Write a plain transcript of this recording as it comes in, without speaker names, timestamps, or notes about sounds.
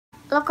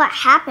Look what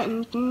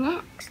happened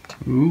next.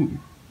 Ooh.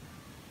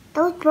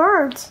 Those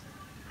birds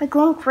are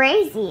going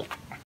crazy.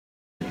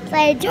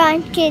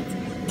 Playtime Kids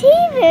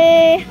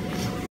TV.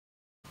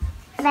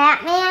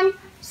 Batman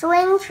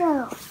swing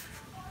through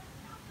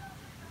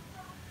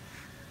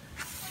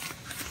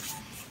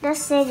the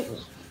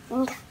city.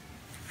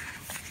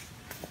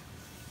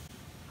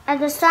 And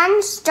the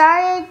sun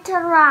started to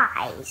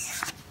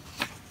rise.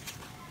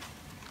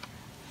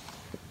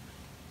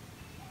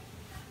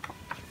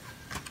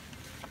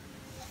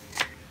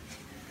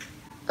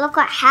 Look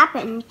what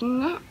happened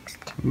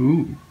next.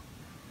 Ooh.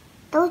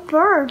 Those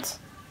birds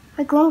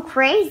are going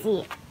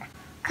crazy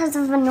because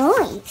of the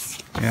noise.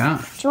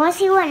 Yeah. Do you want to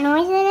see what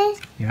noise it is?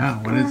 Yeah,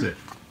 what is it?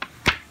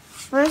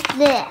 First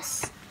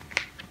this.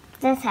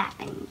 This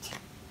happened.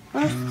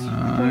 First this.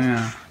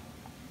 Yeah.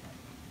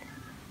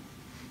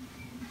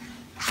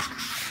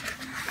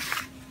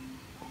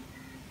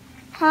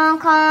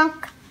 Honk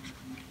honk.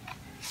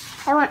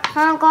 I went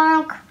honk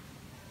honk.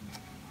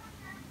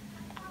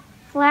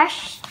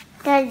 Flash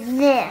does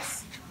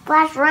this.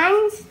 Flash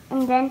runs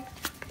and then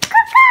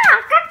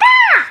caw-caw,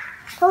 caw-caw.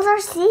 Those are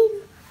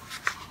seagulls.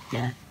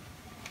 Yeah.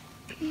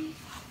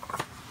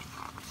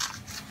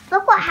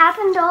 Look what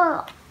happened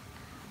to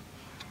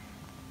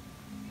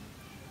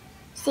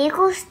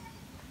seagulls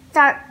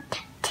start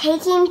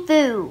taking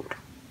food.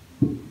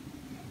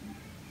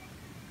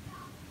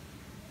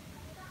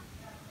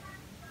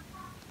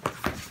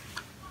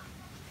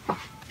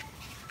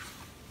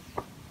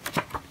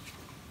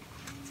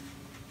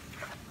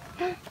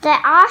 The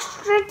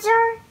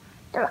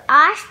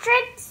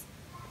ostriches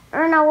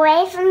run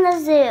away from the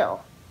zoo.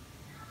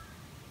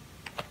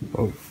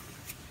 Oh.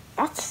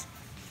 That's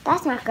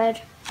not good.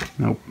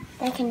 Nope.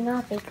 That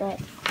cannot be good.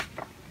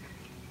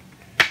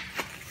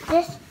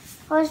 This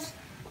is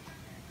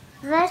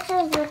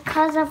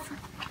because of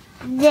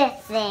this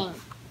thing.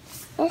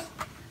 This.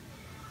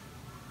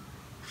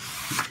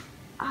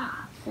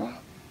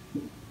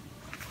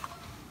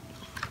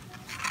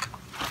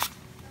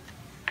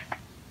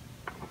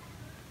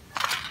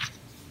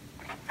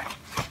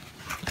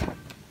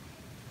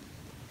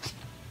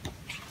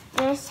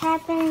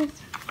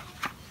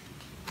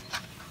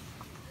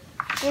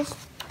 This.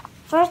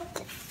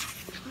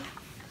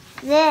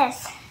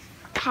 This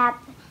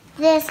happens.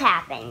 This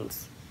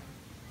happens.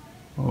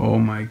 Oh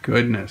my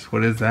goodness,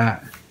 what is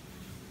that?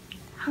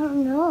 I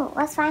don't know.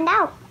 Let's find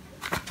out.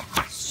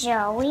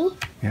 Shall we?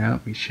 Yeah,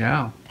 we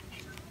shall.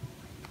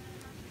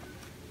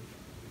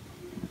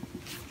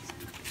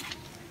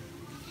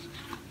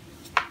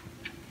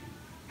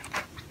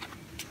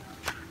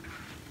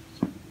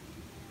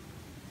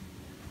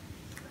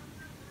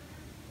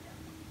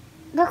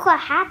 Look what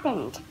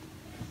happened.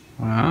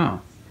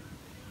 Wow.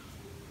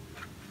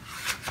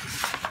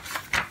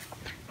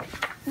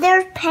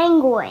 There's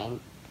penguin.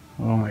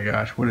 Oh my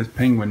gosh, what is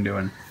Penguin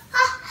doing? This.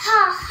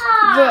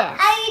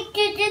 I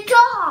get the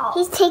dog.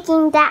 He's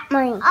taking that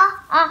money.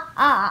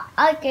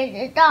 I get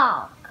the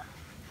dog.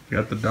 You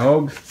got the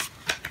dog?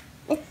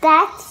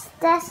 That's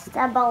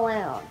the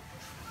balloon.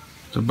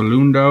 It's a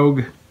balloon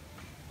dog?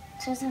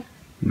 So,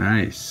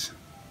 Nice.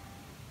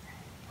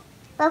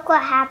 look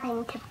what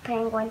happened to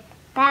penguin.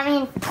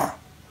 Batman.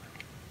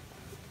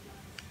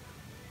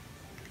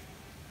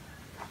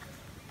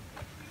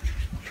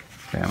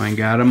 Batman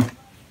got him.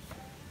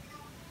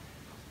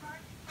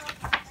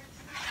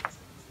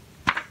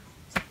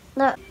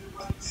 Look.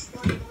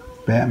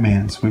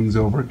 Batman swings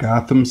over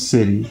Gotham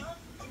City.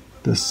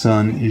 The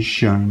sun is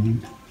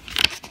shining.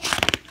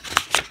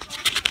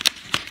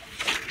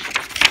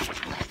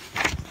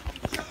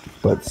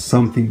 But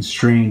something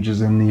strange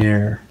is in the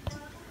air.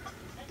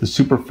 The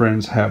Super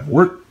Friends have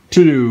work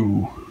to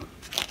do.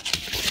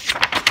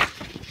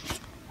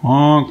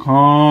 Honk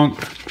honk.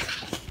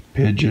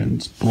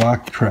 Pigeons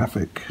block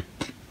traffic.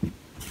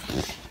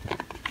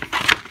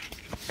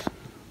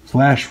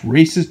 Flash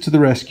races to the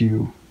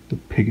rescue. The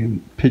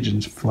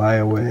pigeons fly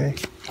away.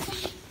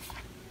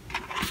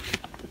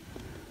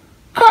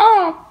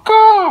 Caw,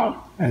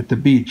 caw! At the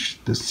beach,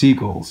 the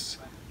seagulls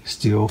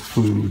steal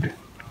food.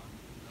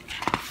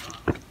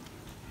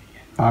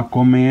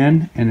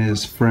 Aquaman and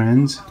his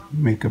friends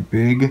make a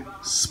big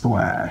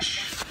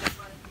splash.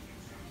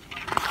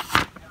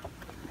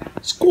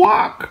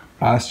 Squawk!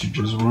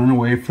 Ostriches run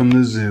away from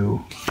the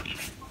zoo.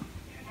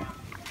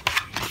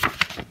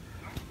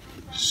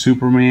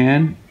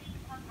 Superman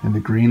and the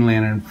Green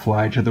Lantern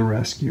fly to the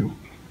rescue.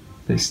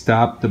 They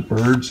stop the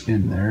birds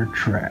in their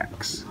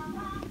tracks.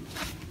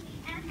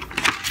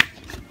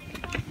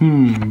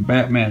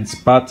 Batman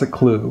spots a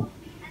clue.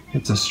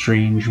 It's a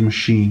strange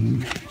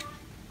machine.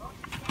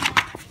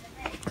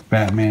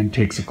 Batman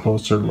takes a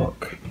closer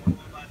look.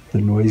 The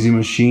noisy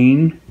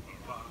machine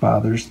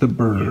bothers the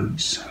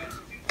birds.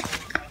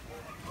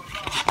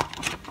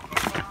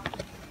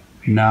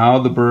 Now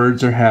the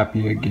birds are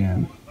happy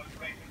again.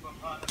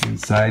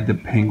 Inside, the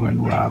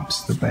penguin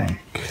robs the bank.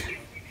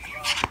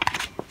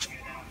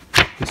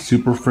 The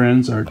Super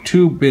Friends are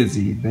too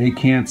busy. They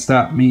can't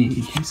stop me,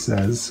 he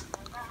says.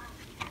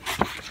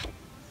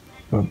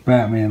 But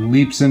Batman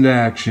leaps into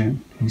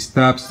action. He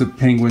stops the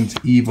penguin's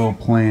evil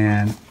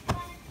plan.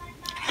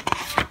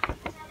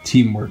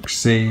 Teamwork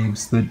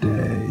saves the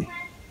day.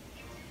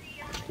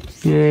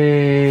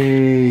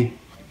 Yay!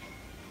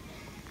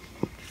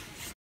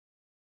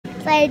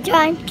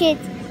 Playtime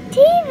Kids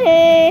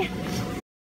TV.